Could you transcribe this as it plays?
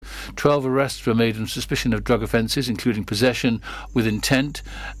12 arrests were made on suspicion of drug offences, including possession with intent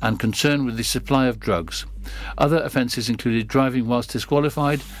and concern with the supply of drugs. Other offences included driving whilst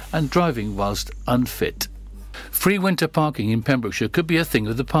disqualified and driving whilst unfit. Free winter parking in Pembrokeshire could be a thing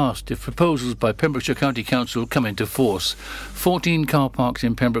of the past if proposals by Pembrokeshire County Council come into force. 14 car parks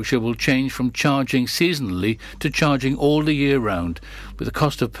in Pembrokeshire will change from charging seasonally to charging all the year round, with the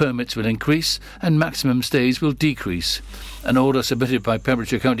cost of permits will increase and maximum stays will decrease. An order submitted by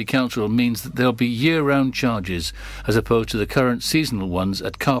Pembrokeshire County Council means that there'll be year-round charges as opposed to the current seasonal ones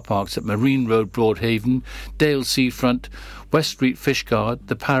at car parks at Marine Road, Broadhaven, Dale Seafront, West Street Fishguard,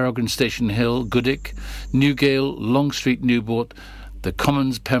 the Paragon Station Hill, Goodwick, Newgale, Long Street Newport, the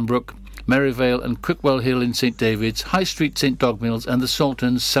Commons Pembroke, Merivale and Quickwell Hill in St David's, High Street St Dogmills and the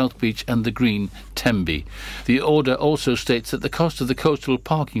Saltons, South Beach and the Green, Tembe. The order also states that the cost of the coastal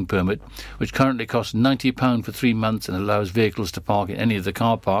parking permit, which currently costs £90 for 3 months and allows vehicles to park in any of the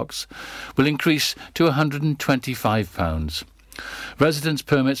car parks, will increase to £125. Residence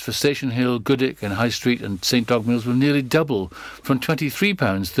permits for Station Hill, Goodwick and High Street and St Dogmills will nearly double from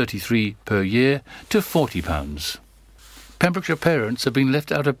 £23.33 per year to £40. Pembrokeshire parents have been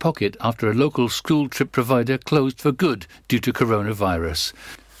left out of pocket after a local school trip provider closed for good due to coronavirus.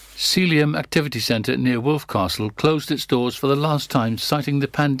 Sealyham Activity Centre near Wolfcastle closed its doors for the last time, citing the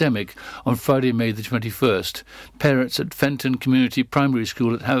pandemic, on Friday, May the 21st. Parents at Fenton Community Primary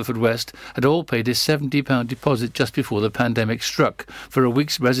School at Haverfordwest had all paid a £70 deposit just before the pandemic struck for a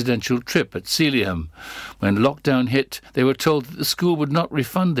week's residential trip at Sealyham. When lockdown hit, they were told that the school would not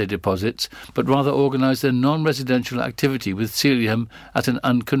refund their deposits, but rather organise their non-residential activity with Sealyham at an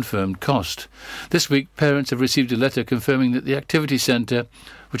unconfirmed cost. This week, parents have received a letter confirming that the activity centre,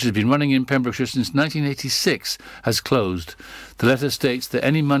 which has been running in Pembrokeshire since 1986, has closed. The letter states that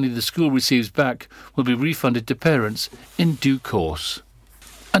any money the school receives back will be refunded to parents in due course.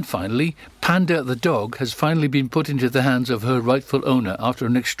 And finally, Panda the dog has finally been put into the hands of her rightful owner after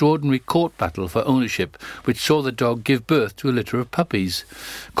an extraordinary court battle for ownership, which saw the dog give birth to a litter of puppies.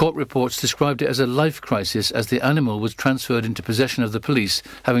 Court reports described it as a life crisis as the animal was transferred into possession of the police,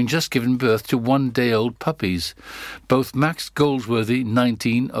 having just given birth to 1-day-old puppies. Both Max Goldsworthy,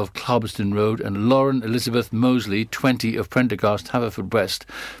 19, of Clarbeston Road, and Lauren Elizabeth Mosley, 20, of Prendergast, Haverfordwest,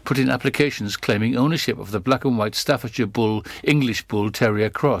 put in applications claiming ownership of the black and white Staffordshire Bull, English Bull Terrier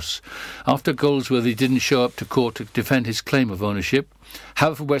cross. After Goldsworthy didn't show up to court to defend his claim of ownership,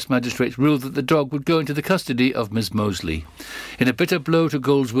 Haverfordwest magistrates ruled that the dog would go into the custody of Ms Mosley. In a bitter blow to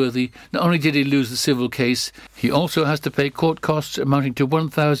Goldsworthy, not only did he lose the civil case, he also has to pay court costs amounting to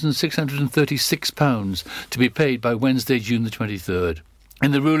 £1,636 to be paid by Wednesday, June the 23rd.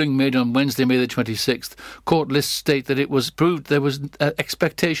 In the ruling made on Wednesday, May the 26th, court lists state that it was proved there was an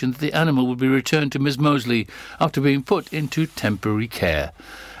expectation that the animal would be returned to Ms Mosley after being put into temporary care.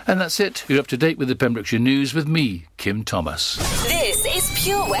 And that's it. You're up to date with the Pembrokeshire News with me, Kim Thomas. This is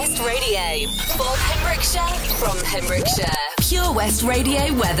Pure West Radio. For Pembrokeshire, from Pembrokeshire. Pure West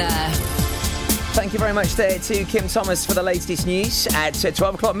Radio weather. Thank you very much there to Kim Thomas for the latest news at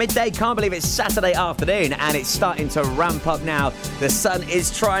 12 o'clock midday. Can't believe it's Saturday afternoon and it's starting to ramp up now. The sun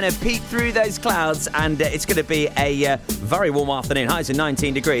is trying to peek through those clouds and it's going to be a very warm afternoon. Highs of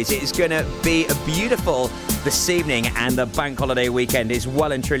 19 degrees. It's going to be beautiful this evening and the bank holiday weekend is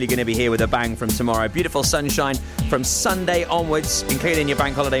well and truly going to be here with a bang from tomorrow. Beautiful sunshine from Sunday onwards, including your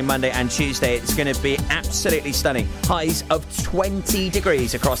bank holiday Monday and Tuesday. It's going to be absolutely stunning. Highs of 20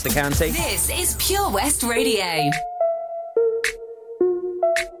 degrees across the county. This is Pure West Radio.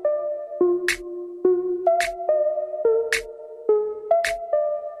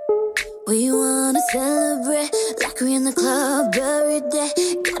 We wanna celebrate like we're in the club every day.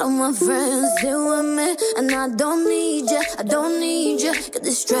 Got all my friends here with me, and I don't need you, Got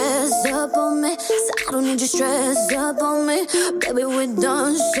this stress up on me, so I don't need you stress up on me. Baby, we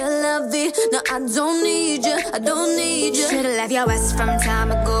done, shall la vie. No, I don't need you, Should've left your ass from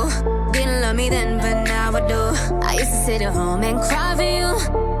time ago. Didn't love me then, but now I do. I used to sit at home and cry for you.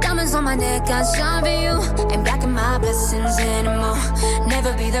 Diamonds on my neck, I shine for you. Ain't blocking my blessings anymore.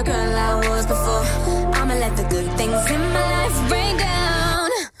 Never be the girl I was before. I'ma let the good things in my life rain down.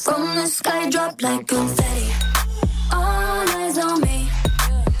 From the sky drop like confetti. All eyes on me.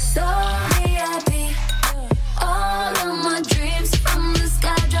 So VIP. All of my dreams. From the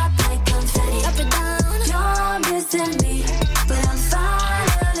sky drop like confetti. Up and down. You're missing me, but I'm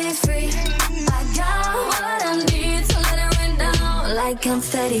finally free. I got what I need, so let it rain down like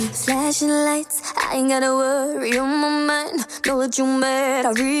confetti. Flashing lights, I ain't gotta worry on my mind. Know what you made,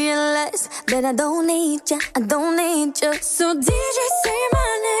 I realize that I don't need you. So DJ, say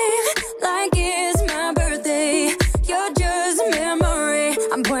my name like it's my birthday. You're just a memory.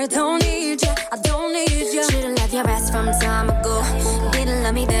 I'm praying worry, don't need you, I don't need you. Should've left your ass from time ago. Didn't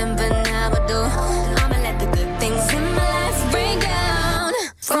love me then, but now I do. I'ma let the good things in my life rain down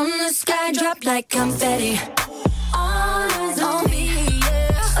from the sky, drop like confetti. All eyes on me,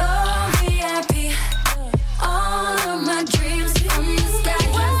 yeah. Oh, VIP. All of my dreams from the sky,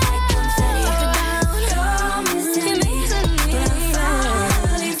 drop like confetti. You're missing me, but I'm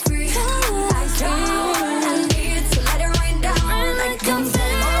finally free. I don't, I need to let it rain down like confetti.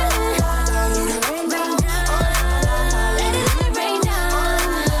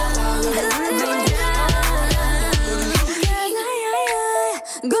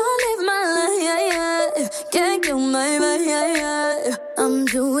 I'm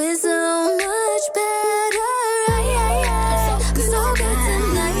doing so much better, so good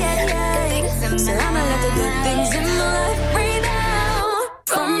tonight. So I'ma let the good things in my life rain down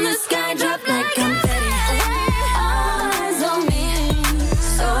from the sky, drop like confetti. All eyes on me,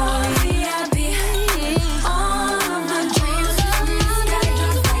 so VIP. All of my dreams from the sky,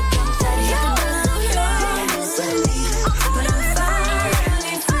 drop like confetti. You're missing me, but I'm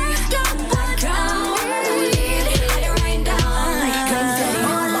finally free. I can't believe it, let it rain down like confetti.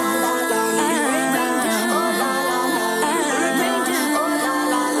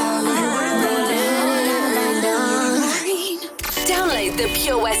 Download the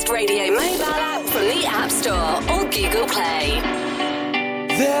Pure West Radio mobile app from the App Store or Google Play.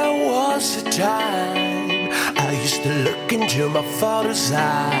 There was a time I used to look into my father's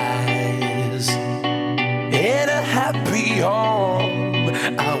eyes. In a happy home,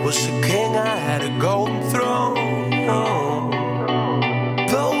 I was a king, I had a golden throne.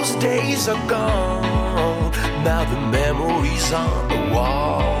 Those days are gone, now the memories on the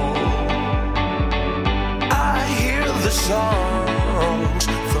wall. I hear the songs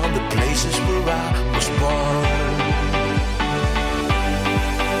from the places where I was born.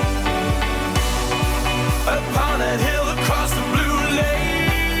 Upon that hill across the blue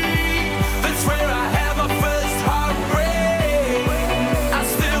lake, that's where I had my first heartbreak. I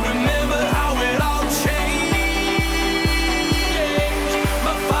still remember how it all changed.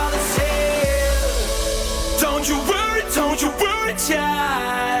 My father said, don't you worry,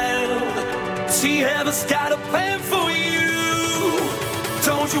 child. See, heaven's got a plan for you.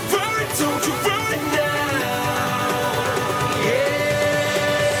 Don't you worry now. Yeah.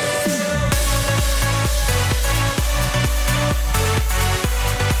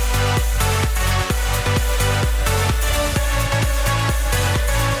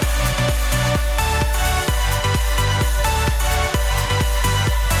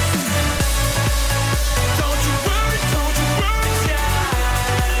 Don't you worry, child.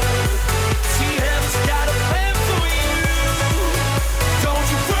 See, heaven's got a plan for you. Don't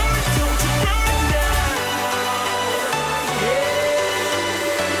you worry now. Yeah.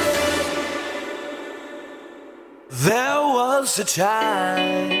 There was a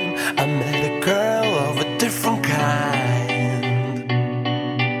time I met a girl of a different kind.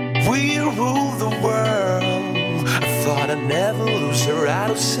 We ruled the world. I thought I'd never lose her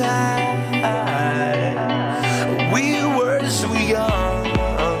out of sight. We were so young.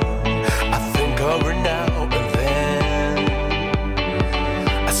 I think of her now and then.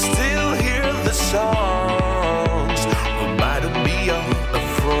 I still hear the songs reminding me of a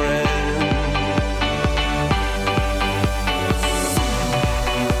friend.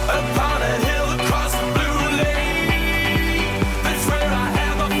 Upon a hill across the blue lake, that's where I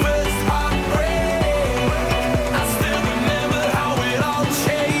had my first heartbreak. I still remember how it all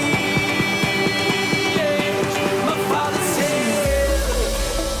changed. My father said,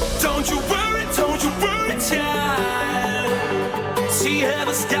 don't you worry, child. See,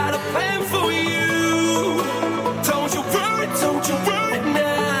 heaven's got a plan for you. Don't you worry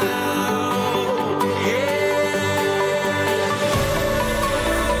now.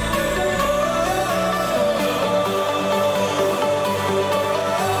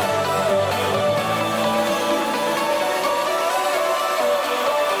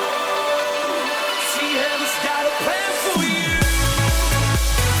 See, heaven's got a plan for you.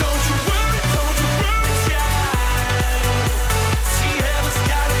 Don't you worry, child. See, heaven's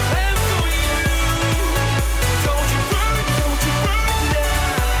got a plan for you.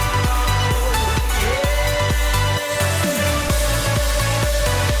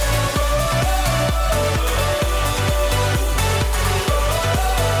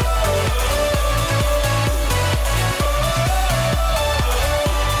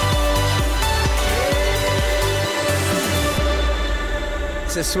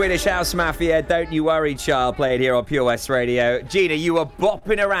 That's a Swedish House Mafia, Don't You Worry Child, played here on Pure West Radio. Gina, you were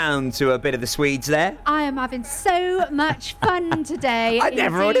bopping around to a bit of the Swedes there. I am having so much fun today. I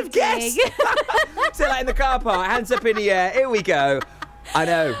never would have guessed. So like in the car park, hands up in the air, here we go. I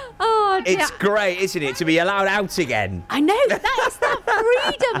know. Oh, dear. It's great, isn't it, to be allowed out again? I know. That is that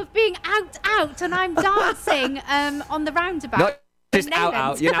freedom of being out, and I'm dancing on the roundabout. Not just Neyland.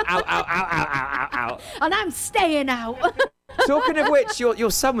 out. You're now out. And I'm staying out. Talking of which,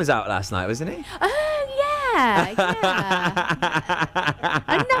 your son was out last night, wasn't he? Oh, yeah.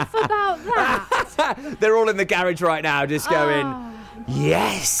 Enough about that. They're all in the garage right now, just going...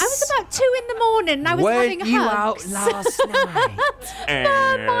 Yes. I was about 2 a.m. and I was having Weren't you hugs. out last night?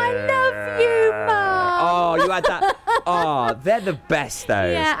 Mum, I love you, Mum. Oh, you had that. Oh, they're the best,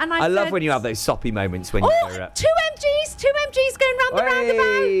 though. Yeah, and I love said- when you have those soppy moments when Oh, you're... 2 MGs going round the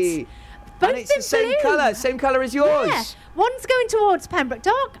roundabout. Both And it's in the same blue. colour as yours. Yeah. One's going towards Pembroke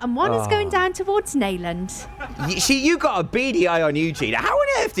Dock and one is going down towards Neyland. You got a beady eye on you, Gina. How on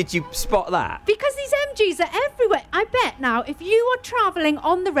earth did you spot that? Because these MGs are everywhere. I bet now, if you are travelling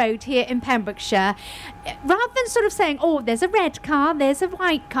on the road here in Pembrokeshire, rather than sort of saying, oh, there's a red car, there's a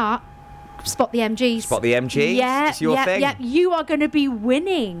white car, spot the MGs. Spot the MGs? Yeah, It's your thing? Yeah, you are going to be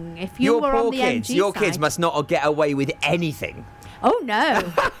winning if you Your were poor on the kids. MG Your side. kids must not get away with anything. Oh,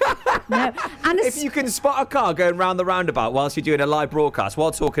 no. No. And If you can spot a car going round the roundabout whilst you're doing a live broadcast while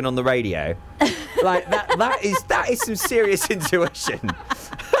talking on the radio, like that is some serious intuition.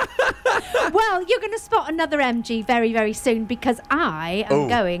 Well, you're going to spot another MG very, very soon because I am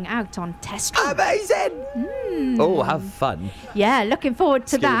going out on test drive. Amazing! Oh, have fun. Yeah, looking forward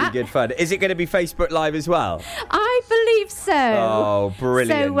to It's going to that. be good fun. Is it going to be Facebook Live as well? I believe so. Oh,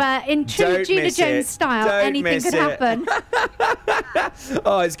 brilliant. So, in true Don't Gina miss Jones it. style, Don't anything miss could it. happen.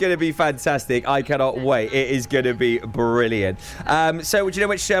 Oh, it's going to be fantastic. I cannot wait. It is going to be brilliant. So, would you know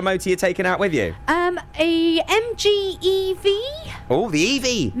which motor you're taking out with you? A MG EV. Oh, the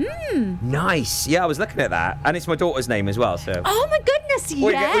EV. Nice. Yeah, I was looking at that. And it's my daughter's name as well, so... Oh my goodness, yeah.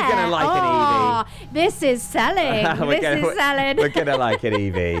 We're gonna like an EV. This is selling. This is selling. We're going to like an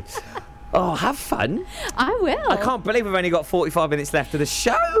EV. Oh, have fun. I will. I can't believe we've only got 45 minutes left of the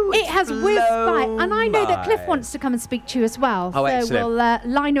show. It has whizzed by. And I know that Cliff by. wants to come and speak to you as well. Oh, so excellent. we'll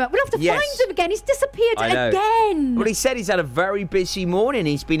line him up. We'll have to Yes. find him again. He's disappeared I know. again. Well, he said he's had a very busy morning.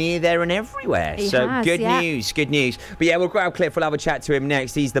 He's been here, there and everywhere. He So has, good yeah. news, good news. But yeah, we'll grab Cliff. We'll have a chat to him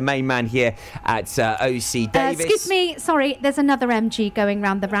next. He's the main man here at OC Davies. Excuse me, sorry, there's another MG going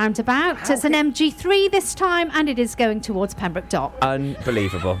round the roundabout. It's an MG3 this time, and it is going towards Pembroke Dock.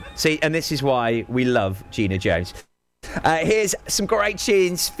 Unbelievable. See, and this is why we love Gina Jones. Here's some great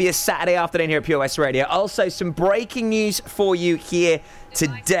tunes for your Saturday afternoon here at Pure West Radio. Also, some breaking news for you here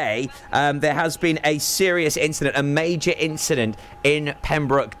today. There has been a serious incident, a major incident in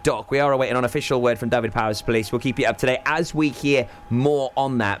Pembroke Dock. We are awaiting an official word from David Powers Police. We'll keep you up to date as we hear more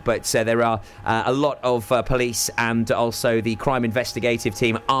on that. But there are a lot of police and also the crime investigative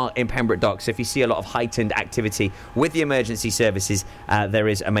team are in Pembroke Dock. So if you see a lot of heightened activity with the emergency services, there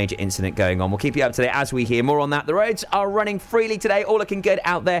is a major incident going on. We'll keep you up to date as we hear more on that. The roads are running freely today, all looking good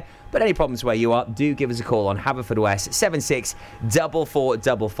out there. But any problems where you are, do give us a call on Haverfordwest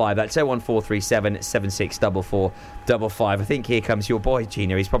 764455. That's 01437 764455. I think here comes your boy,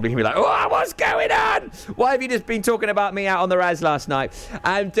 Gina. He's probably going to be like, oh, what's going on? Why have you just been talking about me out on the Raz last night?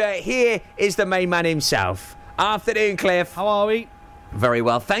 And here is the main man himself. Afternoon, Cliff. How are we? Very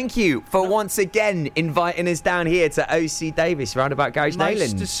well. Thank you for once again inviting us down here to OC Davies Roundabout Garage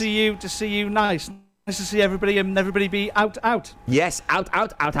Nice Neyland. to see you. Nice to see everybody and everybody be out. Yes, out.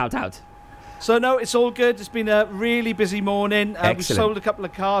 So no, it's all good. It's been a really busy morning. We Excellent. sold a couple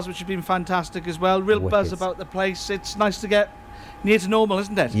of cars, which have been fantastic as well. Real buzz Wicked. about the place. It's nice to get near to normal,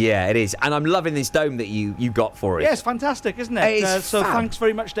 isn't it? Yeah, it is. And I'm loving this dome that you got for us. Yeah, it's fantastic, isn't it? It's so fab. thanks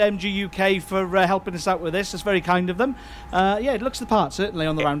very much to MG UK for helping us out with this. It's very kind of them. Yeah, it looks the part, certainly,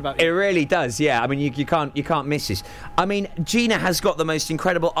 on the roundabout. It really does, yeah. I mean, you can't miss this. I mean, Gina has got the most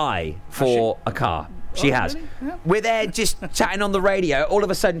incredible eye for a car. She has. Really? Yeah. We're there just chatting on the radio. All of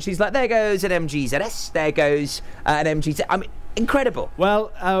a sudden, she's like, there goes an MG ZS. There goes an MG Z. I mean, incredible.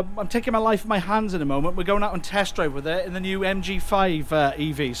 Well, I'm taking my life in my hands in a moment. We're going out on test drive with it in the new MG5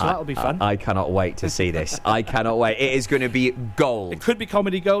 EV, so that'll be fun. I cannot wait to see this. I cannot wait. It is going to be gold. It could be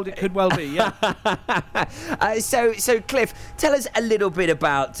comedy gold. It could well be, yeah. So Cliff, tell us a little bit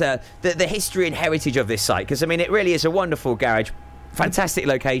about the history and heritage of this site, because I mean, it really is a wonderful garage, fantastic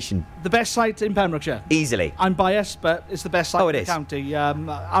location, The best site in Pembrokeshire. easily. I'm biased, but it's the best site Oh, in it the is. county.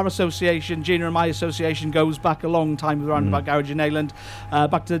 Our association, Gina and my association, goes back a long time with Roundabout Garage in Neyland,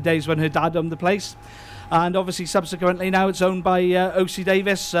 back to the days when her dad owned the place. And obviously, subsequently, now it's owned by O.C.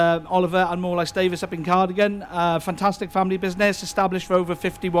 Davis, Oliver and Morlace Davis up in Cardigan. Fantastic family business, established for over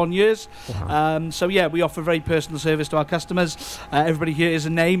 51 years. Wow. So, yeah, we offer very personal service to our customers. Everybody here is a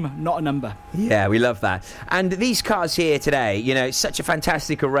name, not a number. Yeah, we love that. And these cars here today, you know, it's such a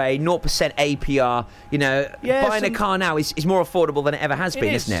fantastic array, 0% APR. You know, buying a car now is more affordable than it ever has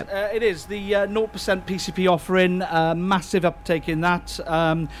been, isn't it? It is. The 0% PCP offering, massive uptake in that.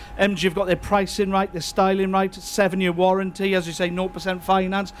 MG have got their pricing right, their styling right, 7-year warranty, as you say, 0%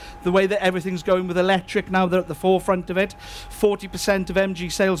 finance. The way that everything's going with electric now, they're at the forefront of it. 40% of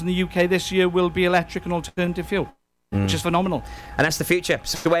MG sales in the UK this year will be electric and alternative fuel. Which is phenomenal. And that's the future.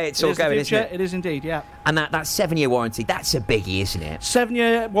 It's the way it's all going, isn't it? It is indeed, yeah. And that 7-year warranty, that's a biggie, isn't it?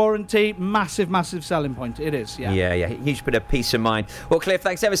 7-year warranty, massive selling point. It is, yeah. Yeah. Huge bit of peace of mind. Well, Cliff,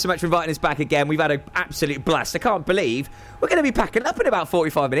 thanks ever so much for inviting us back again. We've had an absolute blast. I can't believe we're going to be packing up in about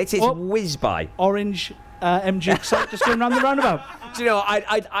 45 minutes. It's whiz by. Orange MG Excite just going round the roundabout. Do you know,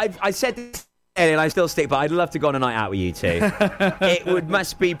 I said this and I still stick by. I'd love to go on a night out with you two.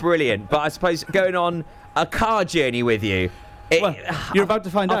 Must be brilliant. But I suppose going on a car journey with you. You're about to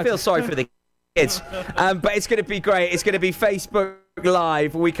find out. I feel sorry for the kids. But it's going to be great. It's going to be Facebook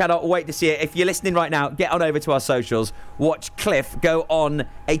Live. We cannot wait to see it. If you're listening right now, get on over to our socials. Watch Cliff go on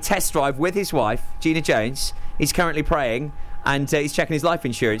a test drive with his wife, Gina Jones. He's currently praying and he's checking his life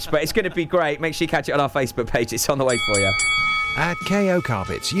insurance. But it's going to be great. Make sure you catch it on our Facebook page. It's on the way for you. At KO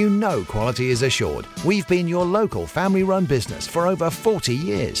Carpets, you know quality is assured. We've been your local family-run business for over 40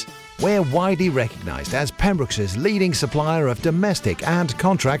 years. We're widely recognised as Pembrokeshire's leading supplier of domestic and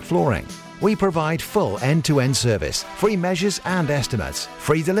contract flooring. We provide full end-to-end service, free measures and estimates,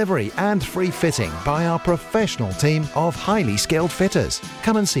 free delivery and free fitting by our professional team of highly skilled fitters.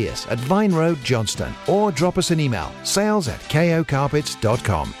 Come and see us at Vine Road, Johnston, or drop us an email,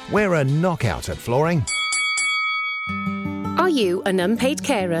 sales@kocarpets.com. We're a knockout at flooring. Are you an unpaid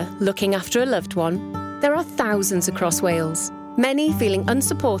carer looking after a loved one? There are thousands across Wales, many feeling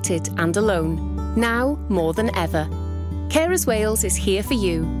unsupported and alone, now more than ever. Carers Wales is here for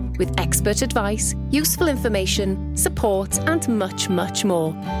you, with expert advice, useful information, support and much, much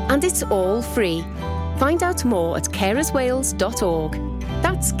more. And it's all free. Find out more at carerswales.org.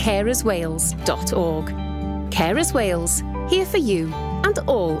 That's carerswales.org. Carers Wales, here for you and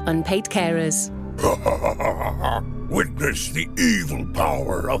all unpaid carers. Witness the evil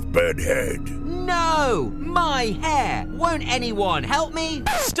power of Bedhead. No! My hair! Won't anyone help me?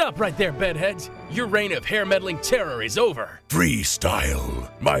 Stop right there, Bedhead. Your reign of hair-meddling terror is over. Freestyle,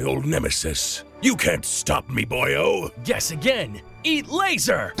 my old nemesis. You can't stop me, boyo. Guess again. Eat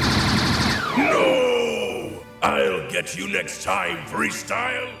laser! No! I'll get you next time,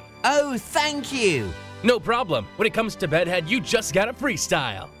 Freestyle. Oh, thank you. No problem. When it comes to Bedhead, you just gotta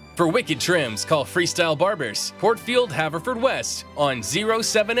freestyle. For wicked trims, call Freestyle Barbers, Portfield, Haverfordwest, on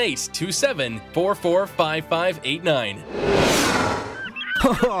 07827 445589.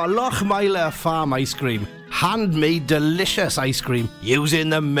 Lochmeyler Farm Ice Cream. Handmade delicious ice cream using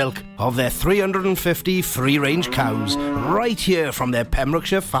the milk of their 350 free-range cows right here from their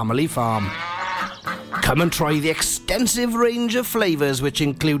Pembrokeshire family farm. Come and try the extensive range of flavours which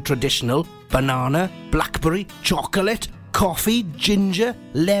include traditional, banana, blackberry, chocolate, coffee, ginger,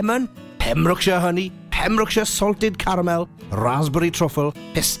 lemon, Pembrokeshire honey, Pembrokeshire salted caramel, raspberry truffle,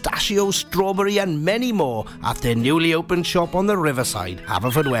 pistachio, strawberry and many more at their newly opened shop on the Riverside,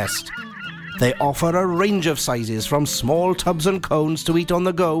 Haverfordwest. They offer a range of sizes from small tubs and cones to eat on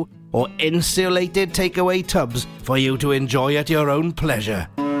the go or insulated takeaway tubs for you to enjoy at your own pleasure.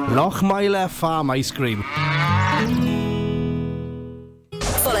 Lochmeyler Farm Ice Cream.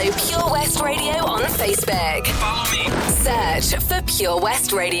 Follow Pure West Radio on Facebook. Follow me. Search for Pure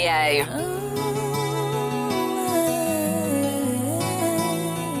West Radio.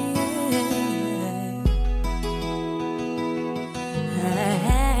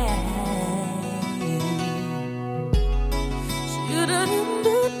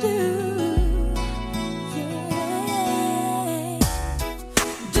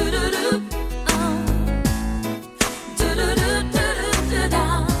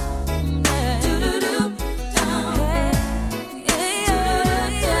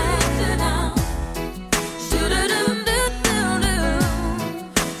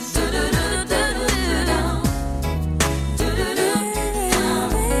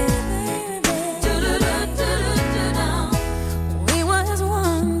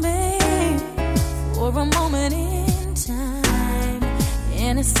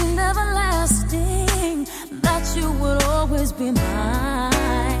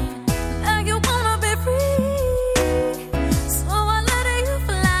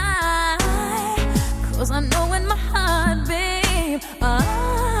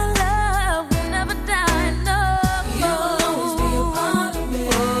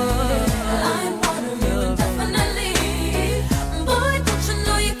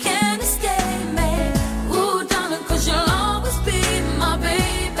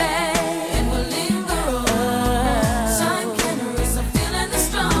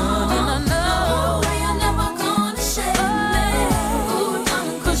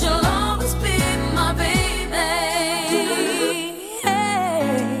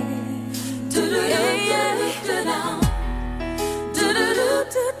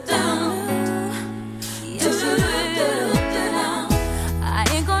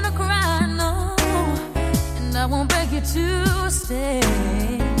 to stay.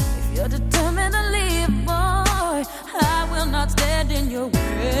 If you're determined to leave, boy, I will not stand in your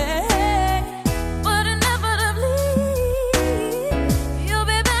way. But inevitably, you'll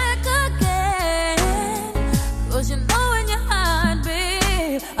be back again. 'Cause you know in your heart,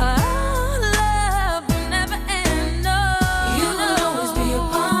 babe, our love will never end. No, you will always be a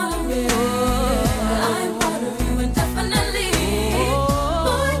part of me. I'm part of you indefinitely.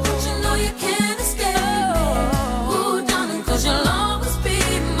 Boy, don't you know you can't escape. Ooh, darling, 'cause you'll always be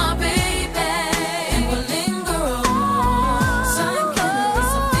my baby. And we'll linger on. So I'm killing,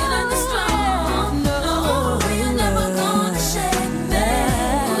 so feeling this strong. No, you're never gonna shake me.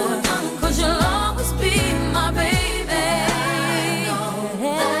 Ooh, darling, 'cause you'll always be my baby.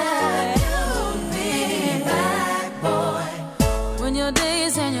 You'll be back, boy. When your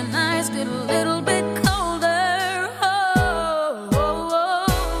days and your nights get a little bit colder,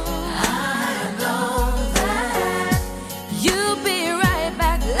 I know that you'll be right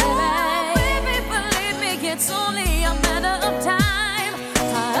back there. Baby, believe me, it's only a matter of time.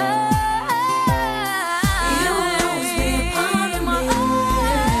 You will always be a part of me.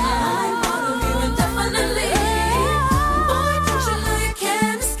 I'm part of you indefinitely. Boy, don't you know you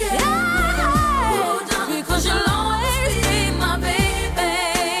can't escape. Ooh, darling, 'cause you'll always be my baby.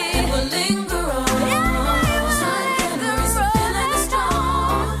 And we'll linger on. So I can't lose the feeling is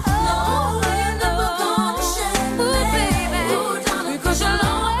strong. No, you're never gonna shake me. Ooh, darling, 'cause you'll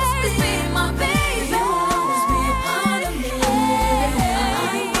always be my baby. You'll always be a part of me.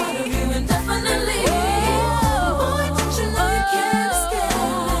 I'm part of you indefinitely. Boy, don't you know you can't escape.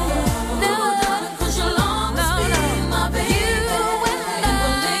 No, darling, 'cause you'll always be my baby. And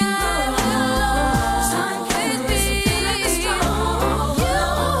we'll linger on. So I can't lose the feeling is strong.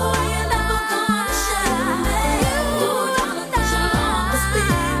 You're never gonna shake me. Ooh, darling, 'cause you'll always be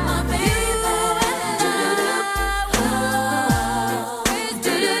my baby.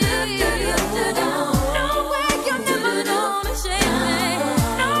 No way you're never gonna shake me.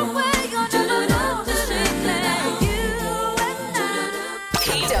 No way you're never gonna shake me. You and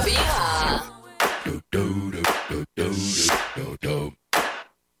PWR.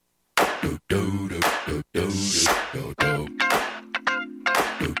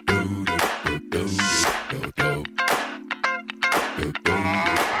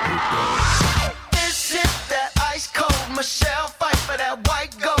 This hit that ice cold Michelle fight for that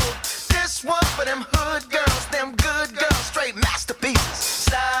white gold. This one for them hood girls, them good girls, straight masterpieces.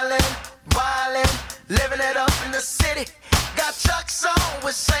 Stylin', wildin', living it up in the city. Got Chuck's on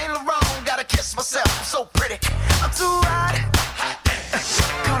with Saint Laurent. Gotta kiss myself, I'm so pretty. I'm too hot.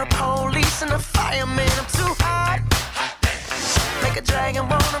 Call the police and the fireman. I'm too hot. Make a dragon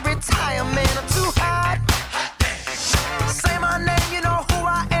wanna retire, man. I'm too hot. Say my name, you know who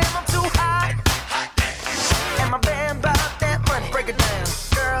I am. I'm too hot. And my band about that money. Break it down.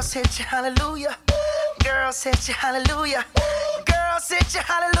 Girls hit you, hallelujah. Girls hit you, hallelujah. Girls hit you,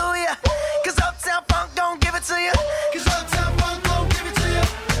 hallelujah. 'Cause Uptown Funk don't give it to you. 'Cause Uptown Funk don't give it to you.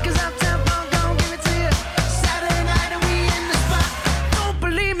 'Cause Uptown Funk don't give it to you. Saturday night and we in the spot. Don't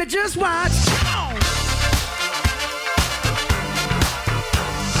believe me, just watch. Come on.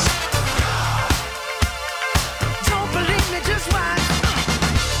 Don't believe me, just watch.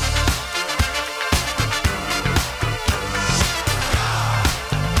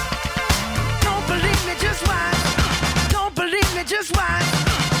 Don't believe me, just watch. Don't believe me, just watch.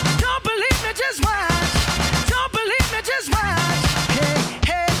 Don't believe me, just watch. Don't believe me, just watch. Hey,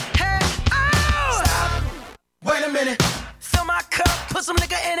 hey, hey, oh! Stop. Wait a minute. Fill my cup, put some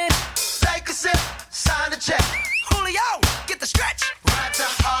liquor in it. Take a sip, sign the check. Julio, get the stretch. Right to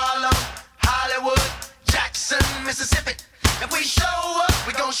Harlem, Hollywood, Jackson, Mississippi. If we show up,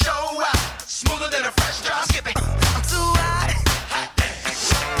 we gon' show out. Smoother than a fresh drop. Skip it. I'm too hot.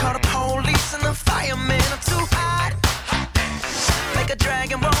 Call the police and the fireman. I'm too hot. Make a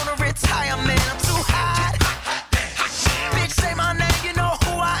dragon wanna retire, man. I'm too hot. Bitch, say my name, you know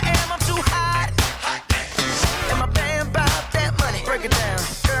who I am. I'm too hot. And my band bout that money. Break it down.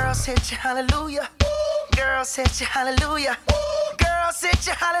 Girls hit you, hallelujah. Girls hit you, hallelujah. Girls hit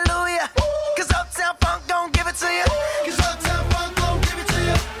you, hallelujah. 'Cause Uptown Funk don't give it to you. 'Cause Uptown Funk don't give it to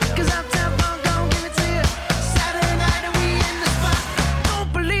you. 'Cause Uptown Funk don't give it to you. Saturday night and we in the spot. Don't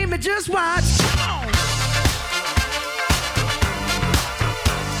believe me, just watch. Come on.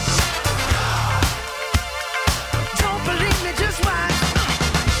 Don't believe me, just watch.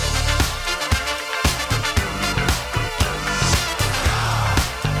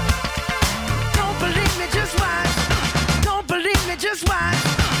 Don't believe me, just watch. Don't believe me, just watch.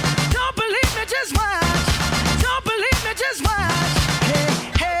 Don't believe me, just watch. Don't believe me, just watch.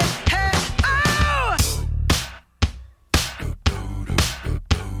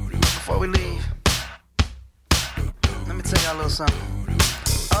 some.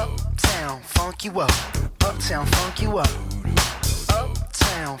 Uptown, funk you up. Uptown, funk you up.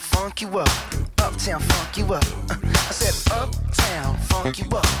 Uptown, funk you up. Uptown, funk you up. I said uptown, funk you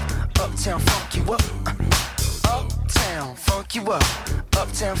up. Uptown, funk you up. Uptown, funk you up.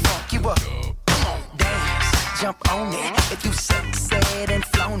 Uptown, funk you up. Come on, dance, jump on it. If you sexed and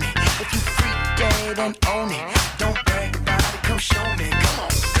flown it. If you freak dead and own it. Don't brag about it, come show me. Come on,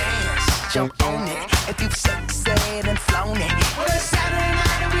 dance, jump on it. If you sexed and flown it. Well, it's Saturday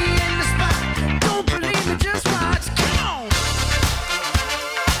night and we in the spot. Don't believe me, just watch. Come on.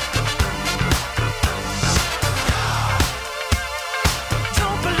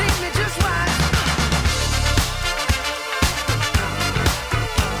 Don't believe me, just watch.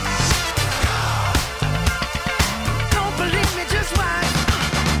 Don't believe me, just watch.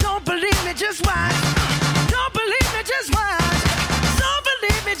 Don't believe me, just watch. Don't believe me, just watch. Don't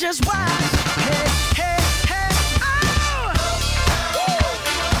believe me, just watch. Hey, hey, hey, oh!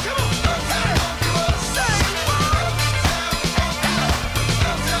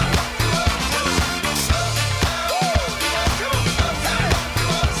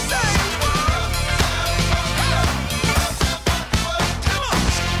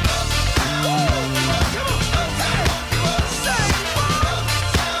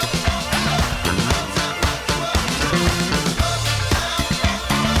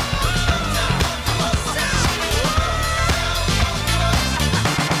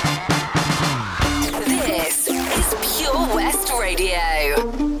 This is Pure West Radio.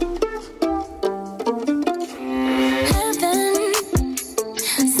 Heaven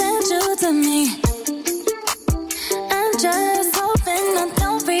sent you to me. I'm just hoping I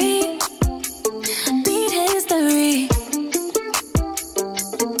don't repeat history.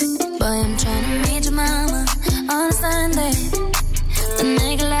 Boy, I'm trying to meet your mama on a Sunday. The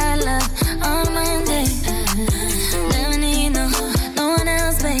nigga I love on a Monday. Never need no one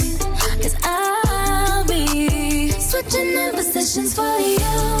else, babe. 'Cause I'll be switching up positions for you.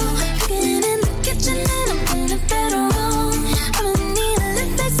 Getting in the kitchen and I'm in the bedroom. I don't need a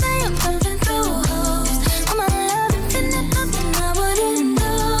lift, they say I'm pumping through holes. I'm a love infinite, nothing I wouldn't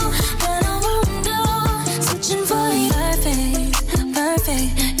do, that I won't do. Switching for you, perfect, perfect.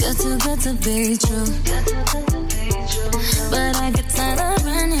 You're too good to be true. But I get tired of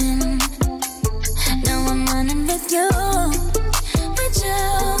running. Now I'm running with you. With you.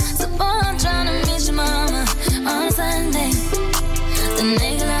 So boy, I'm trying to meet your mama on a Sunday. The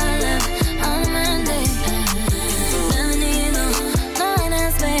nigga I love on a Monday. Never need no one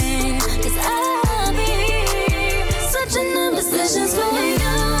else, babe. 'Cause I'll be switching up positions for you.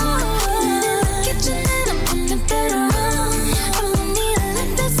 In the kitchen and I'm in the bedroom. I don't need a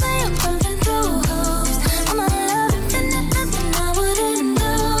lift, they say I'm pumping through holes. I'm a love infinite, nothing I wouldn't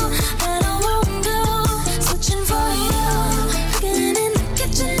do, that I won't do. Switching for you. Getting in the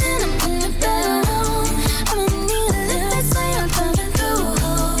kitchen and I'm in the bedroom. I don't need a lift, they say I'm pumping through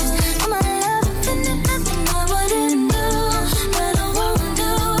holes. I'm a love infinite, nothing I wouldn't do, that I won't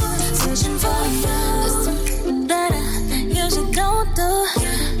do. Switching for you. There's something that I usually don't do,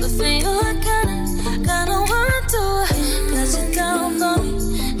 but for you I kinda want to. 'Cause you're down for me,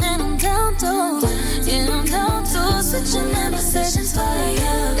 and I'm down to. Yeah, I'm down to. Switching up positions for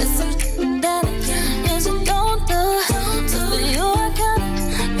you. There's something that I usually don't do, but for you I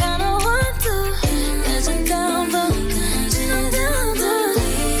kinda want to. 'Cause you're down for me, and I'm down to.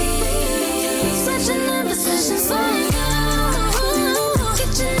 Switching up positions for you.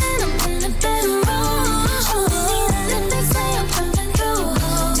 Kitchen and I'm in the bedroom. Oh, yeah, they say I'm pumping through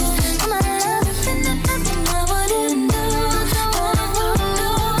holes. I'm a love infinite, nothing I wouldn't do, that I won't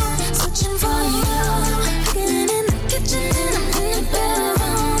do. Switching for you. Getting in the kitchen and I'm in the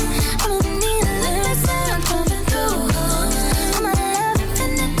bedroom. I don't need a lift, they say I'm pumping through holes. I'm a love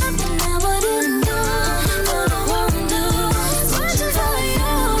infinite, nothing I wouldn't do, that I won't do. Switching for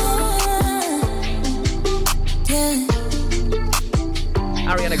you. Yeah.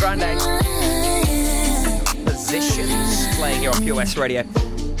 Ariana Grande. Positions playing here on Pure West Radio.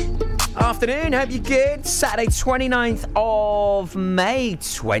 Afternoon, hope you're good. Saturday 29th of May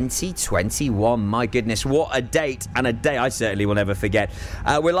 2021. My goodness, what a date, and a day I certainly will never forget.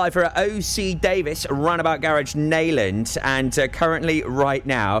 We're live here at OC Davies Roundabout Garage, Neyland, and currently right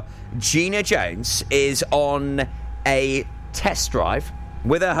now Gina Jones is on a test drive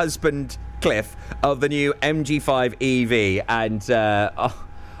with her husband Cliff of the new MG5 EV, and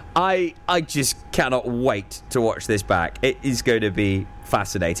I just cannot wait to watch this back. It is going to be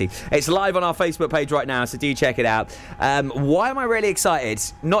fascinating. It's live on our Facebook page right now, so do check it out. Why am I really excited?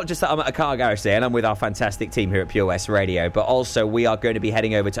 Not just that I'm at a car garage today and I'm with our fantastic team here at Pure West Radio, but also we are going to be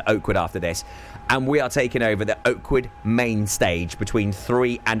heading over to Oakwood after this, and we are taking over the Oakwood main stage between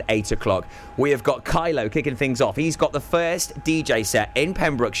 3 and 8 o'clock. We have got Kylo kicking things off. He's got the first DJ set in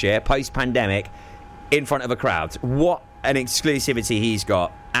Pembrokeshire post-pandemic in front of a crowd. What an exclusivity he's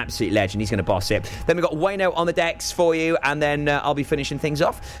got. Absolute legend. He's going to boss it. Then we've got Wayno on the decks for you, and then I'll be finishing things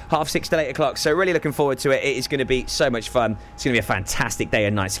off 6:30 to 8 o'clock. So really looking forward to it. It is going to be so much fun. It's going to be a fantastic day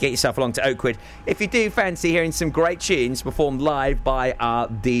and night. So get yourself along to Oakwood if you do fancy hearing some great tunes performed live by our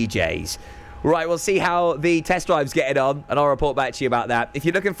DJs. Right, we'll see how the test drive's getting on, and I'll report back to you about that. If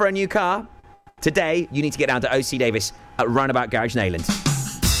you're looking for a new car, today you need to get down to OC Davies at Roundabout Garage Neyland.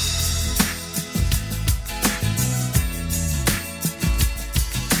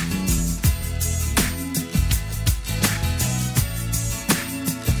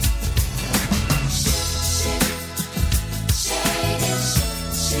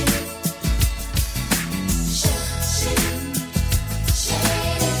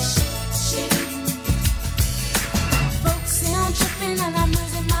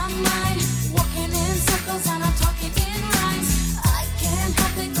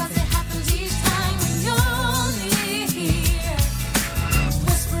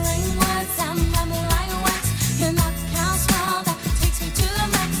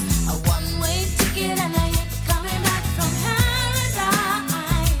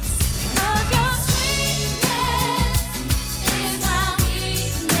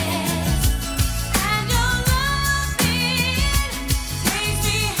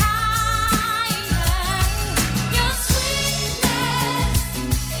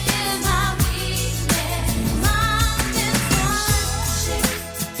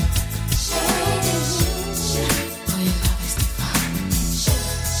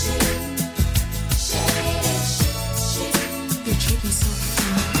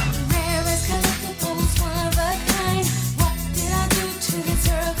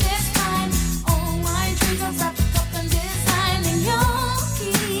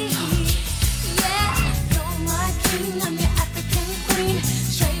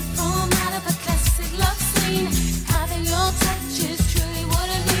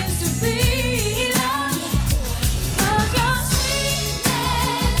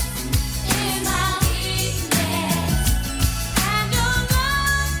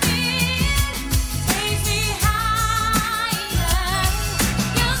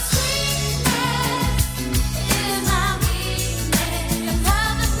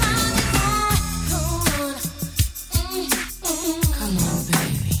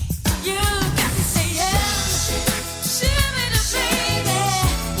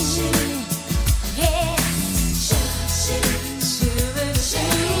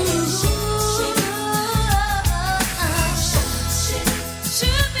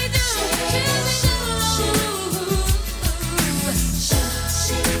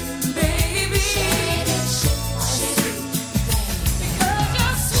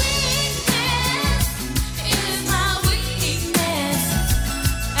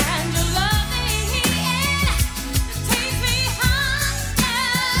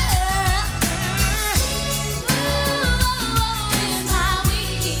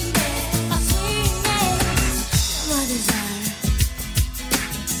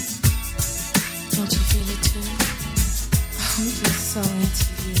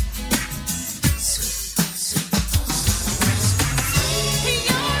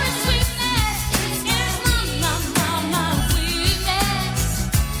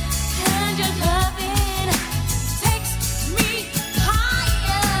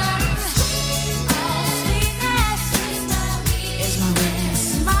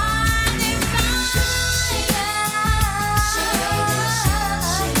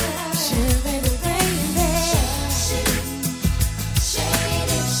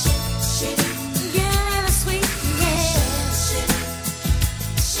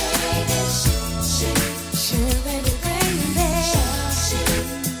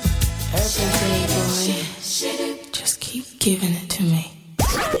 giving it to me.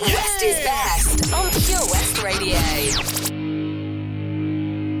 West is best on Pure West Radio.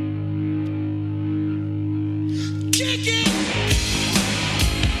 Kick it!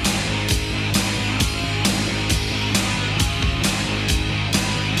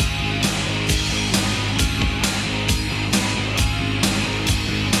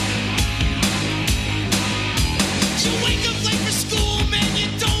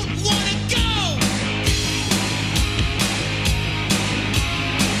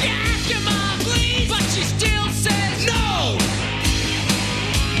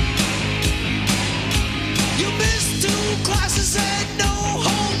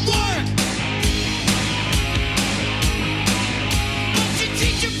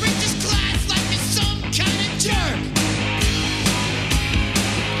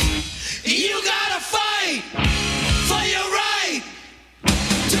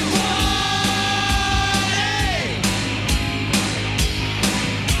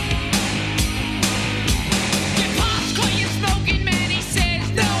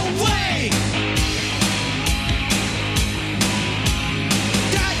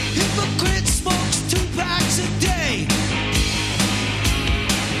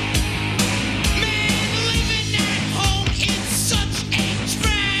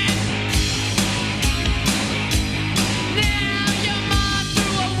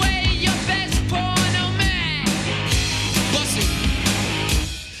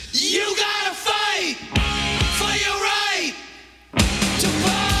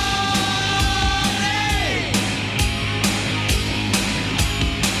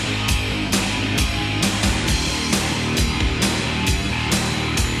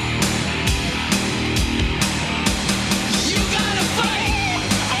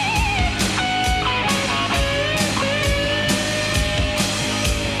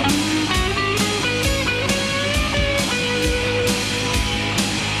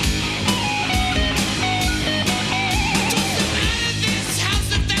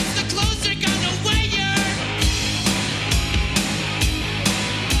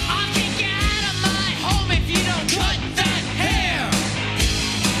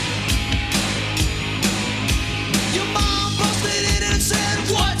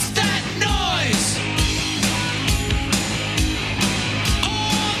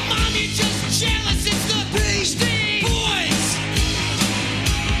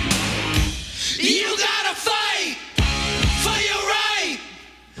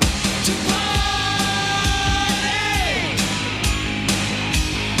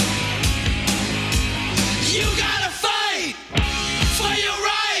 You gotta fight for your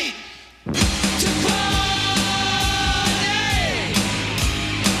right to party.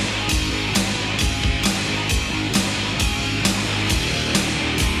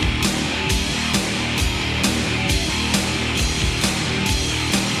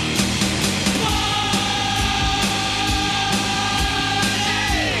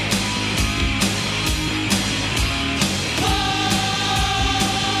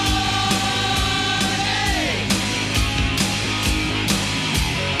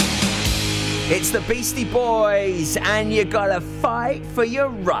 It's the Beastie Boys, and you gotta fight for your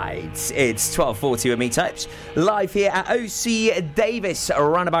rights. It's 12:40 with me, Types, live here at OC Davies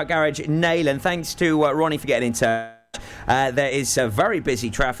Roundabout Garage, Neyland. Thanks to Ronnie for getting in touch. There is very busy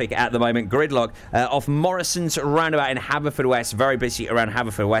traffic at the moment. Gridlock off Morrison's Roundabout in Haverfordwest. Very busy around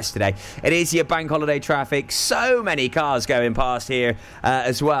Haverfordwest today. It is your bank holiday traffic. So many cars going past here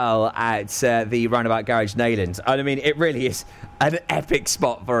as well at the Roundabout Garage Neyland. I mean, it really is an epic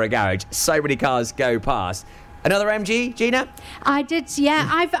spot for a garage. So many cars go past. Another MG, Gina? I did, yeah.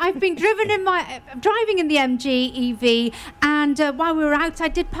 I've been driving in the MG EV, and while we were out, I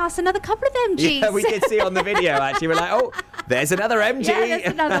did pass another couple of MGs. Yeah, we did see on the video, actually. We're like, oh, there's another MG. Yeah,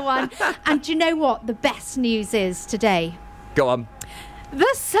 there's another one. And do you know what the best news is today? Go on. The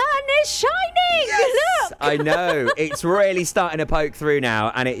sun is shining! Yes! Look! I know. It's really starting to poke through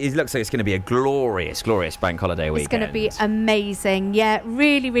now, and it looks like it's going to be a glorious, glorious bank holiday weekend. It's going to be amazing. Yeah,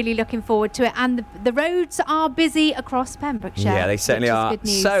 really, really looking forward to it. And the roads are busy across Pembrokeshire. Yeah, they certainly are. Good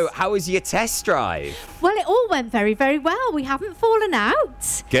news. So, how was your test drive? Well, it all went very, very well. We haven't fallen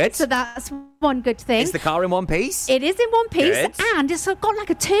out. Good. So that's one good thing. Is the car in one piece? It is in one piece, Good. and it's got like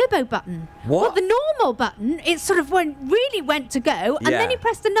a turbo button. What? Well, the normal button, it sort of really went to go, and then he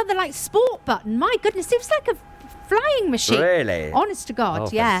pressed another like sport button. My goodness, it was like a flying machine. Really? Honest to God, Oh,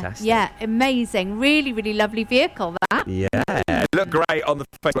 yeah. fantastic. Yeah, amazing. Really, really lovely vehicle, that. Yeah. Look great on the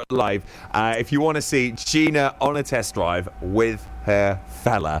Facebook Live. If you want to see Gina on a test drive with her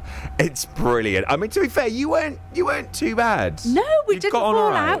fella, it's brilliant. I mean, to be fair, you weren't too bad. No, we You didn't got on fall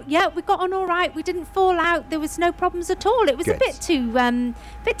all right. out. Yeah, we got on all right. We didn't fall out. There was no problems at all. It was a Good. bit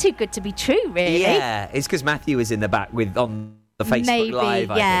too good to be true, really. Yeah, it's because Matthew was in the back on the Facebook Maybe, Live,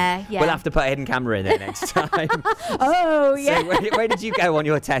 I yeah, think. yeah. We'll have to put a hidden camera in there next time. Oh, yeah. So where did you go on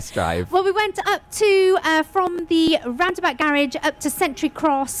your test drive? Well, we went up to, from the Roundabout Garage up to Century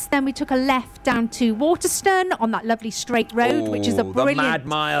Cross. Then we took a left down to Waterston on that lovely straight road, which is a Ooh, brilliant... the Mad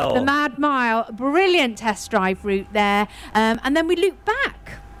Mile. The Mad Mile. Brilliant test drive route there. And then we looped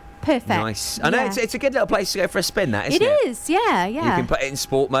back. Perfect. Nice. I know, Yeah. it's a good little place to go for a spin, that, isn't it? It is, yeah, yeah. You can put it in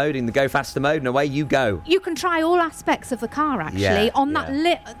sport mode, in the go faster mode, and away you go. You can try all aspects of the car, actually. Yeah, on that,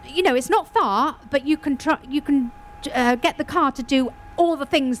 it's not far, but you can get the car to do all the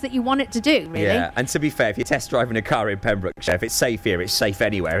things that you want it to do, really. Yeah, and to be fair, if you're test driving a car in Pembrokeshire, if it's safe here, it's safe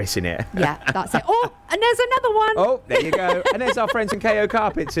anywhere, isn't it? Yeah, that's it. Oh, and there's another one. Oh, there you go. And there's our friends in KO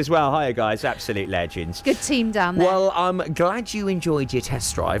Carpets as well. Hiya, guys. Absolute legends. Good team down there. Well, I'm glad you enjoyed your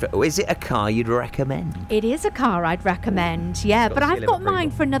test drive. Is it a car you'd recommend? It is a car I'd recommend, yeah. Got But to see a I've little got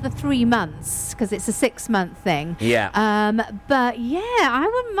mine for another 3 months because it's a 6-month thing. Yeah. But yeah, I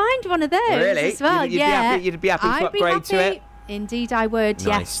wouldn't mind one of those Really? as well. You'd be yeah. happy- you'd be happy to I'd be upgrade to happy. it? Indeed, I would.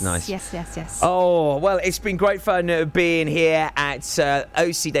 Nice, yes. nice. Yes. Oh, well, it's been great fun being here at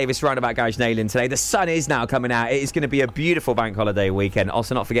OC Davies Roundabout Garage Neyland today. The sun is now coming out. It is going to be a beautiful bank holiday weekend.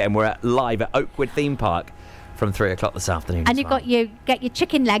 Also, not forgetting we're live at Oakwood Theme Park from 3 o'clock this afternoon. And as you've well. got get your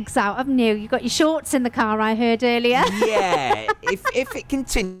chicken legs out, haven't you? You've got your shorts in the car, I heard earlier. Yeah, if it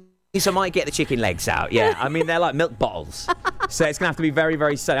continues, I might get the chicken legs out. Yeah, I mean, they're like milk bottles. So it's going to have to be very,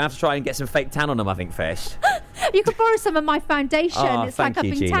 very sunny. I have to try and get some fake tan on them, I think, first. You could borrow some of my foundation. Oh, It's like thank up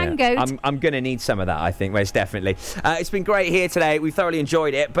you, in Gina. Tango. I'm going to need some of that, I think, most definitely. It's been great here today. We've thoroughly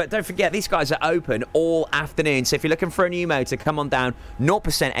enjoyed it. But don't forget, these guys are open all afternoon. So if you're looking for a new motor, come on down. 0%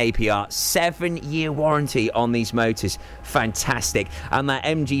 APR, 7-year warranty on these motors. Fantastic. And that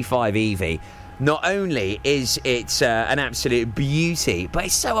MG5 EV. Not only is it an absolute beauty, but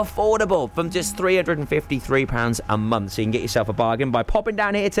it's so affordable from just £353 a month. So you can get yourself a bargain by popping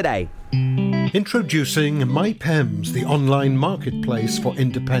down here today. Introducing MyPems, the online marketplace for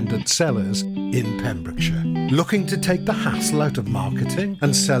independent sellers in Pembrokeshire. Looking to take the hassle out of marketing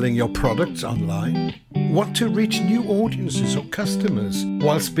and selling your products online? Want to reach new audiences or customers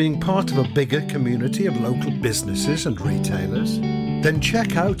whilst being part of a bigger community of local businesses and retailers? Then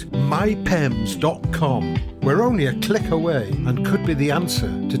check out mypems.com. We're only a click away and could be the answer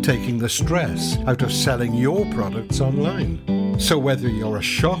to taking the stress out of selling your products online. So whether you're a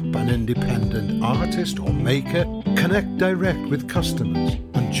shop, an independent artist or maker, connect direct with customers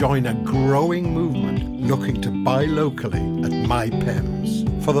and join a growing movement looking to buy locally at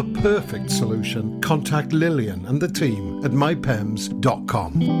MyPems. For the perfect solution, contact Lillian and the team at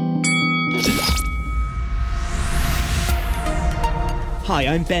mypems.com. Hi,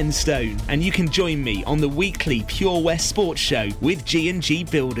 I'm Ben Stone, and you can join me on the weekly Pure West Sports Show with G&G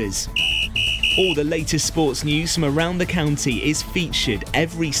Builders. All the latest sports news from around the county is featured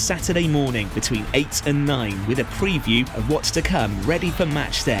every Saturday morning between 8 and 9 with a preview of what's to come ready for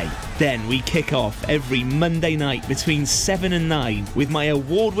match day. Then we kick off every Monday night between 7 and 9 with my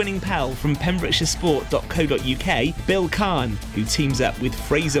award-winning pal from pembrokeshiresport.co.uk, Bill Kahn, who teams up with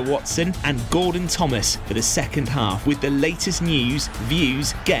Fraser Watson and Gordon Thomas for the second half with the latest news,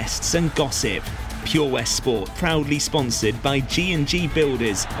 views, guests and gossip. Pure West Sport, proudly sponsored by G&G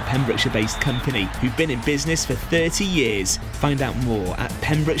Builders, a Pembrokeshire-based company who've been in business for 30 years. Find out more at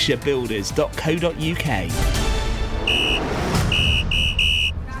pembrokeshirebuilders.co.uk.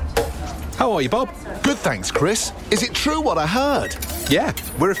 How are you, Bob? Good, thanks, Chris. Is it true what I heard? Yeah,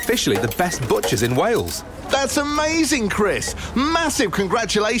 we're officially the best butchers in Wales. That's amazing, Chris. Massive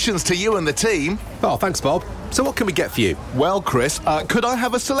congratulations to you and the team. Oh, thanks, Bob. So what can we get for you? Well, Chris, could I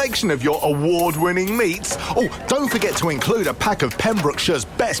have a selection of your award-winning meats? Oh, don't forget to include a pack of Pembrokeshire's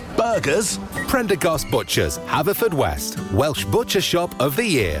best burgers. Prendergast Butchers, Haverfordwest, Welsh Butcher Shop of the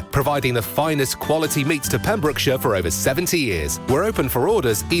Year, providing the finest quality meats to Pembrokeshire for over 70 years. We're open for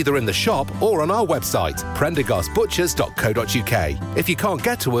orders either in the shop or on our website, prendergastbutchers.co.uk. If you can't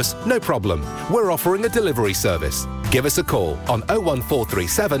get to us, no problem. We're offering a delivery service. Give us a call on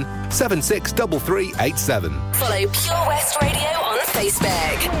 01437 763387. Follow Pure West Radio on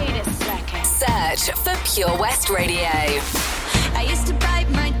Facebook. Wait a second. Search for Pure West Radio. I used to bite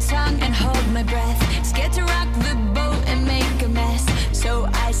my tongue and hold my breath, scared to rock the boat and make a mess. So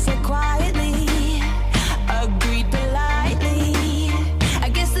I said quietly, agreed politely. I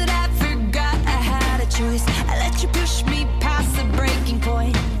guess that I forgot I had a choice. I let you push me past the breaking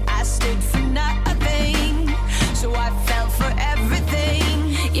point. I stood for nothing, so I fell for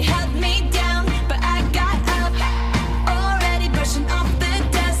everything. You held me down, but I got up, already brushing off the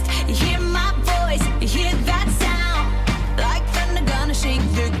dust. You hear my voice, you hear that sound, like thunder gonna shake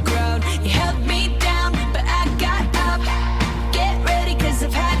the ground. You held me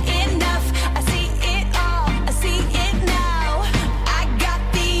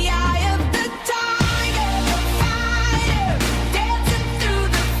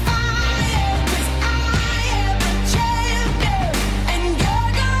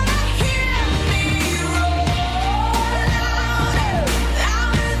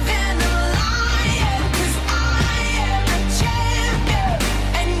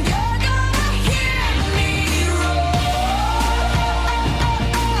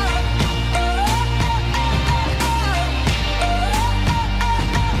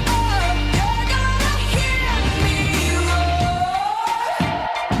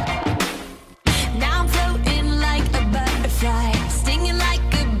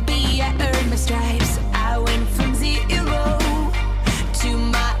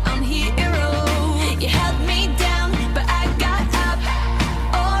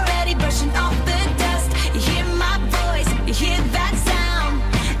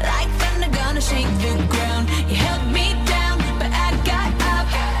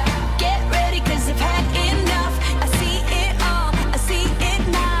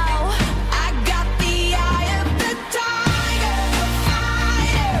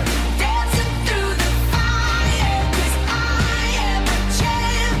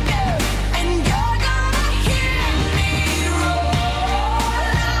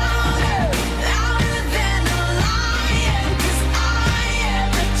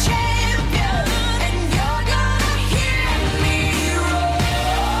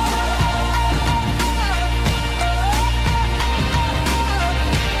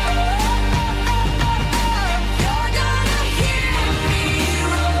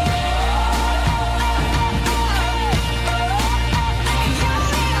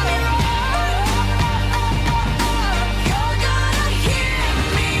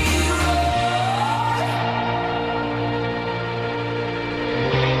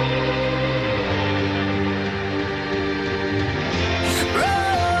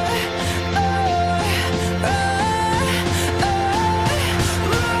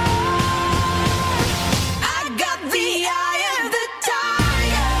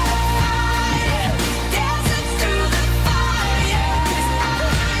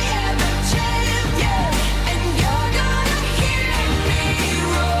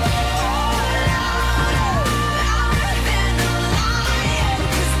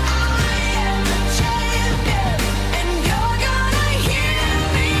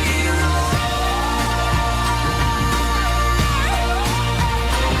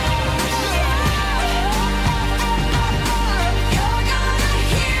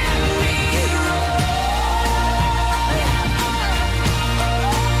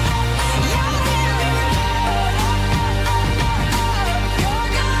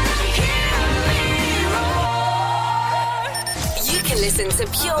to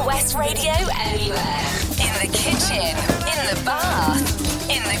Pure West Radio anywhere. In the kitchen, in the bath,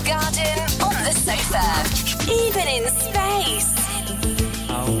 in the garden, on the sofa, even in space.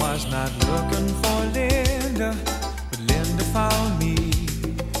 I was not looking for Linda, but Linda found me,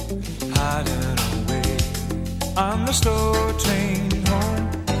 hiding away on the slow train home.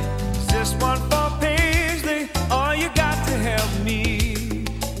 Is this one for Paisley, or you got to help me?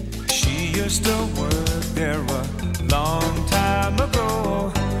 She used to work there a long time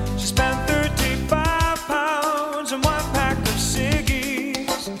ago. She spent 35 pounds and one pack of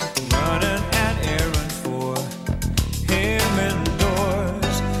ciggies, running an errand for him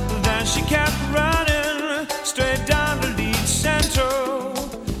indoors. Then she kept running straight down to Leeds Central,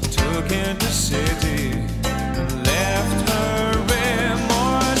 took into city and left her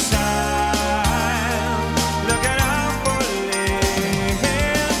remorse. I'm looking out for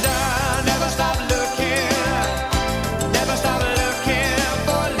Linda. Never stop looking, never stop looking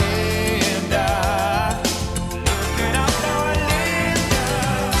for Linda. Looking out for Linda.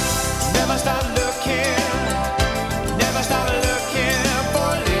 Never stop looking, never stop looking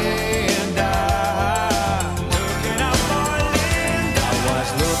for Linda. Looking out for Linda. I was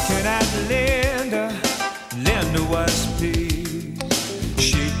looking at Linda. Linda was pleased.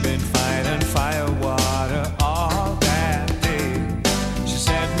 She'd been fighting firewater all that day. She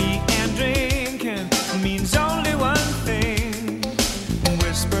said me and drinking means only one thing.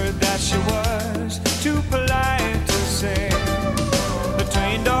 Whispered that she was too polite to say. The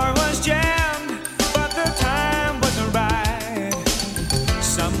train door was jammed, but the time wasn't right.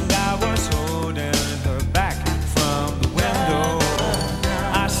 Some guy was holding her back from the window.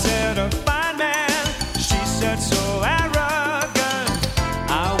 I said, a fine man. She said, so arrogant.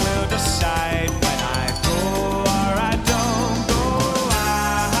 I will decide when I go or I don't go.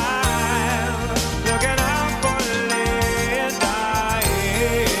 I'm looking out for Linda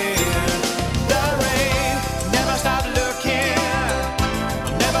in the rain. Never stop looking,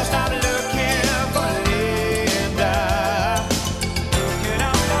 never stop looking for Linda. Looking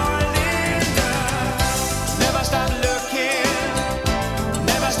out for Linda. Never stop looking,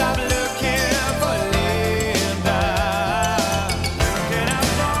 never stop looking for Linda. Looking out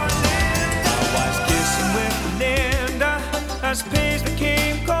for Linda. I was kissing with Linda as Paisley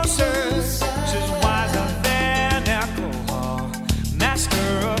came closer. She's wiser than alcohol, master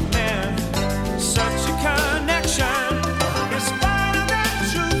of men. Such a connection. In spite of the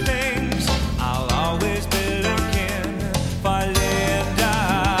true things, I'll always be looking for Linda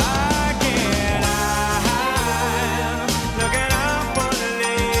again. I'm looking out for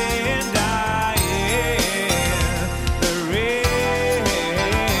Linda in the rain.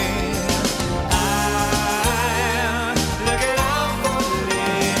 I'm looking out for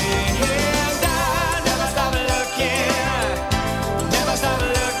Linda. Never stop looking, never stop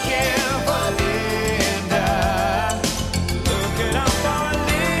looking for Linda. Looking out for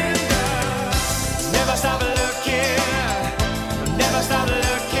Linda. Never stop looking, never stop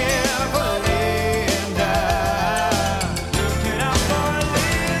looking for Linda. Looking out for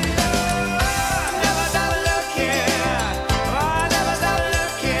Linda. Never stop looking, oh, never stop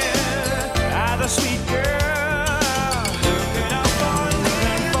looking at the sweet girl. Looking out for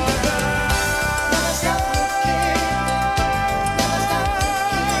Linda. Never stop looking, never stop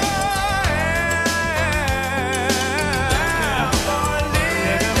looking. Looking out for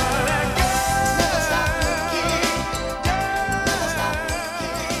Linda. Never stop looking, never stop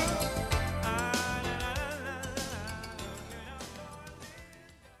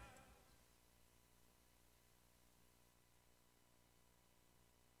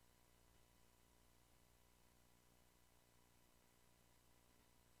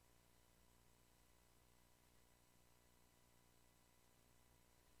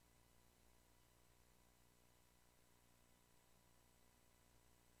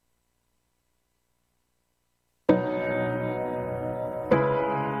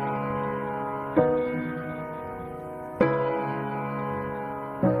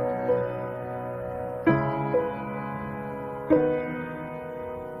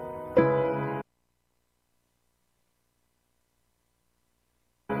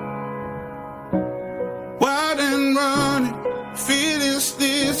Wild and running, feeling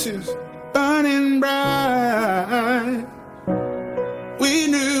stitches, burning bright. We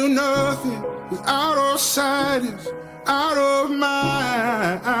knew nothing was out of sight, is out of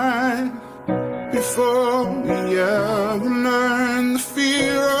mind. Before we ever learned the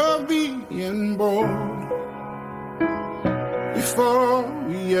fear of being bold, before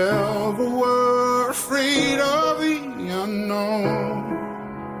we ever were afraid of the unknown.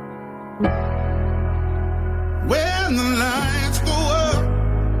 When the lights go up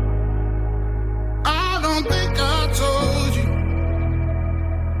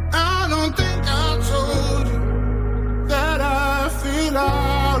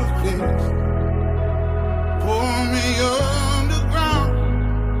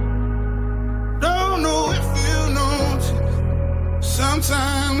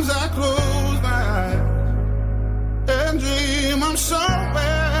Sometimes I close my eyes and dream I'm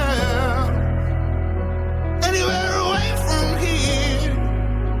somewhere, anywhere away from here,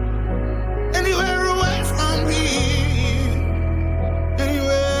 anywhere away from here,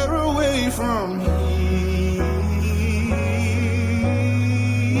 anywhere away from here.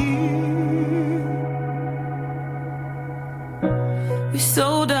 We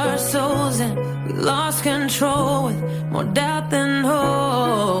sold our souls and we lost control with more doubt than hope.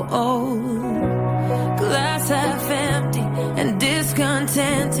 Glass half empty and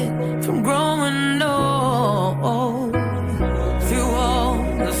discontented from growing old. Through all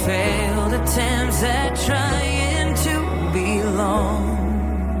the failed attempts at trying to belong,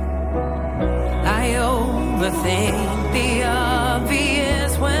 I overthink the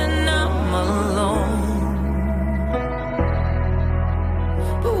obvious when I'm alone.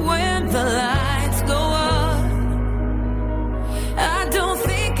 But when the lights go up, I don't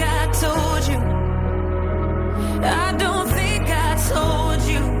think I told you, I don't think I told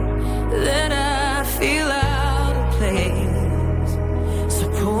you that I feel out of place. So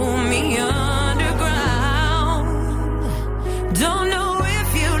pull me underground. Don't know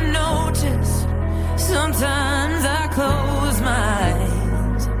if you notice, sometimes I close my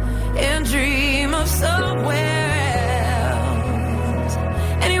eyes and dream of somewhere else,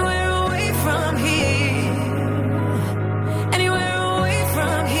 anywhere away from here, anywhere away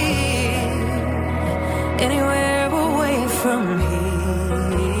from here, anywhere away from here.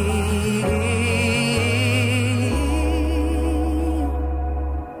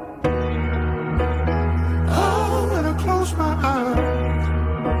 Oh, when I close my eyes,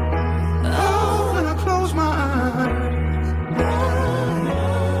 oh, when I close my eyes,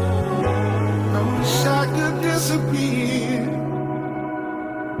 I wish I could disappear.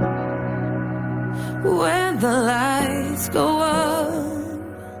 When the lights go up,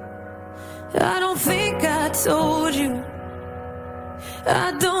 I don't think I told you,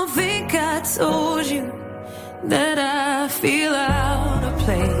 I don't think I told you that I feel out of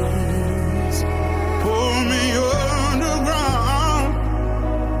place. Pull me underground.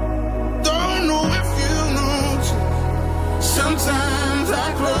 Don't know if you notice, sometimes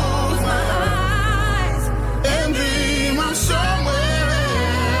I close my eyes and dream I'm somewhere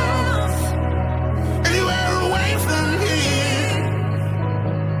else, anywhere away from here,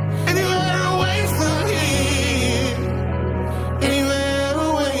 anywhere away from here, anywhere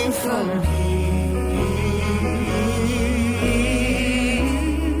away from here.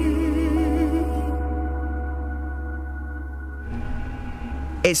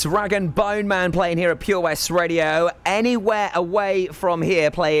 It's Rag and Bone Man playing here at Pure West Radio. Anywhere away from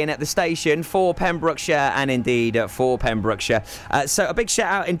here playing at the station for Pembrokeshire and indeed for Pembrokeshire. So a big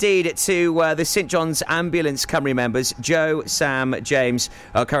shout out indeed to the St John's Ambulance Cymru members. Joe, Sam, James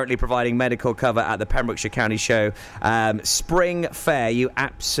are currently providing medical cover at the Pembrokeshire County Show. Spring Fair, you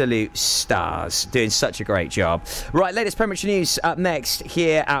absolute stars. Doing such a great job. Right, latest Pembrokeshire news up next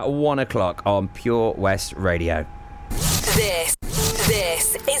here at 1 o'clock on Pure West Radio.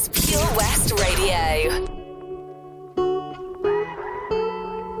 This is Pure West Radio.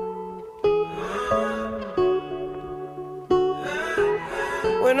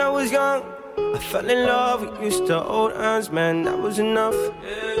 When I was young, I fell in love. We used to hold hands, man, that was enough.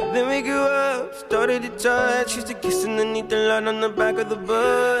 Then we grew up, started to touch. Used to kiss underneath the light on the back of the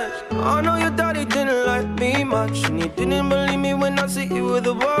bus. I know your daddy didn't like me much, and he didn't believe me when I said you were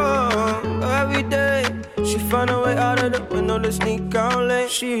the one. Every day, she found a way out of the window to sneak out late.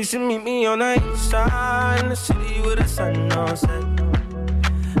 She used to meet me on the east side in the city with the sun on set.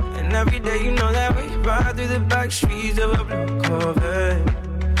 And every day, you know that we ride through the back streets of a blue Corvette.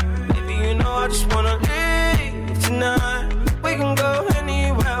 You know I just wanna leave tonight. We can go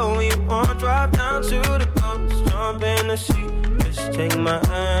anywhere we want. Drive down to the coast, jump in the sea. Just take my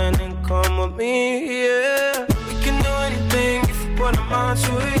hand and come with me, yeah. We can do anything if you put a mind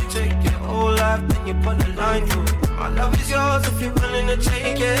to it. Take your whole life, then you put a line through it. My love is yours if you're willing to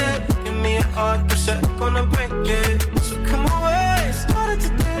take it. Give me a heart, cause I'm gonna break it. So come away, started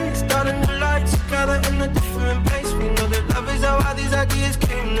today. Starting the lights together in a different place. We know that love is how all these ideas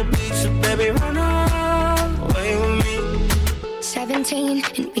came to be. So baby, run away with me. 17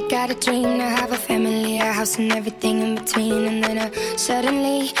 and we got a dream to have a family, a house and everything in between. And then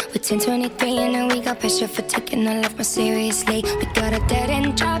suddenly we're 10, 23 and now we got pressure for taking our life more seriously. We got a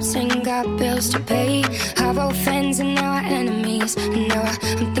dead-end jobs and got bills to pay. Our old friends and now our enemies. And now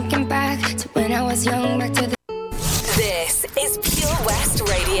I'm thinking back to when I was young, back to the... This is Pure West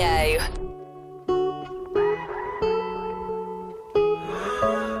Radio.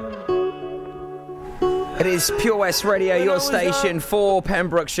 It is Pure West Radio, your station for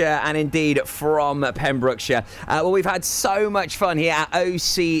Pembrokeshire and indeed from Pembrokeshire. Well, we've had so much fun here at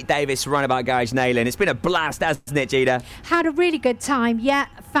OC Davies Roundabout Garage, Neyland. It's been a blast, hasn't it, Gina? Had a really good time. Yeah,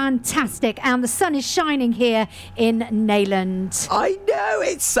 fantastic. And the sun is shining here in Neyland. I know,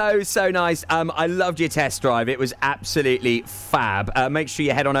 it's so nice. I loved your test drive. It was absolutely fab. Make sure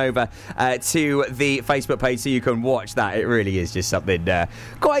you head on over to the Facebook page so you can watch that. It really is just something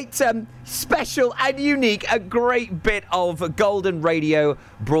quite special and unique. A great bit of golden radio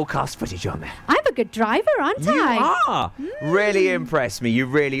broadcast footage on there. I'm a good driver, aren't I? You are. Really impressed me. You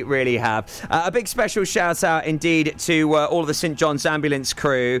really have. A big special shout out indeed to all of the St John's ambulance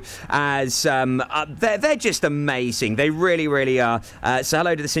crew, as they're just amazing. They really are. So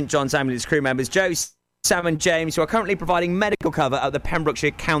hello to the St John's ambulance crew members, Joe, Sam and James, who are currently providing medical cover at the Pembrokeshire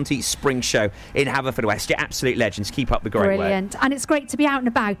County Spring Show in Haverfordwest. You're absolute legends. Keep up the great work. Brilliant. And it's great to be out and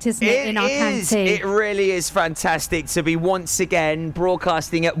about, isn't it, in our county? It really is fantastic to be once again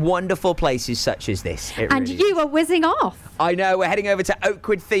broadcasting at wonderful places such as this. And you are whizzing off. I know. We're heading over to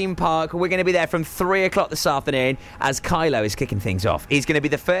Oakwood Theme Park. We're going to be there from 3 o'clock this afternoon as Kylo is kicking things off. He's going to be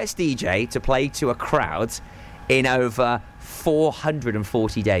the first DJ to play to a crowd in over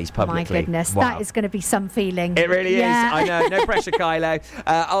 440 days publicly. My goodness, wow. That is going to be some feeling. It really is. I know. No pressure, Kylo.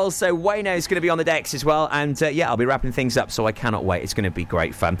 Also, Wayno's going to be on the decks as well. And I'll be wrapping things up, so I cannot wait. It's going to be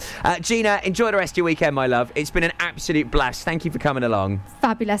great fun. Gina, enjoy the rest of your weekend, my love. It's been an absolute blast. Thank you for coming along.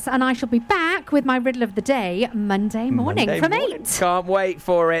 Fabulous. And I shall be back with my riddle of the day Monday morning from 8. Can't wait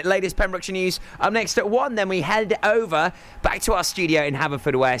for it. Latest Pembrokeshire news up next at 1. Then we head over back to our studio in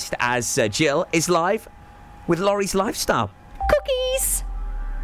Haverfordwest as Jill is live with Laurie's Lifestyle. Cookies!